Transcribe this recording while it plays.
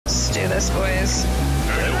Let's do this, boys.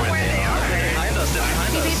 I don't know where they are. They're behind us. They're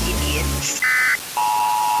behind us. Idiots.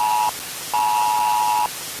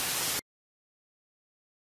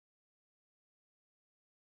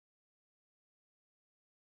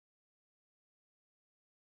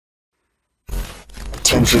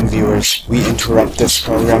 Attention viewers, we interrupt this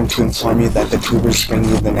program to inform you that the Toobers bring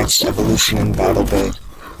you the next evolution in Battle Bay.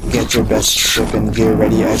 Get your best ship and gear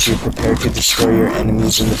ready as you prepare to destroy your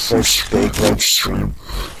enemies in the first bayGRUDGE stream.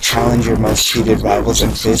 Challenge your most heated rivals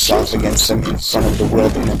and face off against them in front of the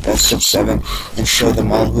world in a best of 7 and show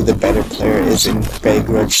them all who the better player is in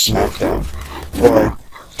bayGRUDGE Smackdown. Or,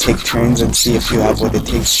 take turns and see if you have what it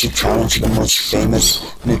takes to challenge the most famous,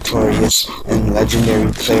 notorious, and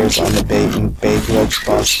legendary players on the Bay in bayGRUDGE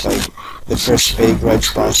Boss Fight. The first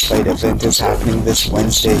bayGRUDGE Boss Fight event is happening this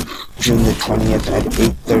Wednesday, June the 20th at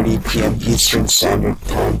 8:30 PM Eastern Standard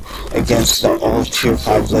Time against the all-Tier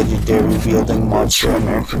 5 legendary wielding monster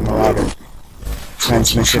American Marauder.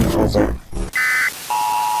 Transmission over.